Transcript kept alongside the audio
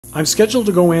I'm scheduled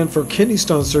to go in for kidney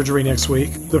stone surgery next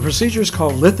week. The procedure is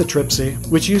called lithotripsy,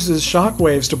 which uses shock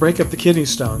waves to break up the kidney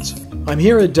stones. I'm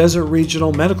here at Desert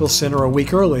Regional Medical Center a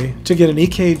week early to get an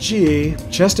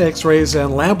EKG, chest x-rays,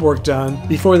 and lab work done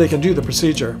before they can do the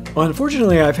procedure.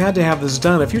 Unfortunately, I've had to have this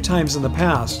done a few times in the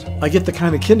past. I get the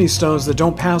kind of kidney stones that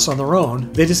don't pass on their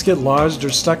own. They just get lodged or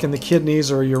stuck in the kidneys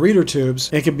or ureter tubes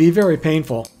and can be very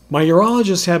painful. My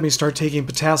urologist had me start taking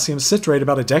potassium citrate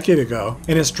about a decade ago,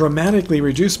 and it's dramatically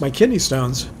reduced my kidney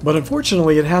stones, but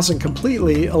unfortunately it hasn't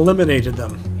completely eliminated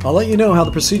them. I'll let you know how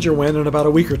the procedure went in about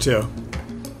a week or two.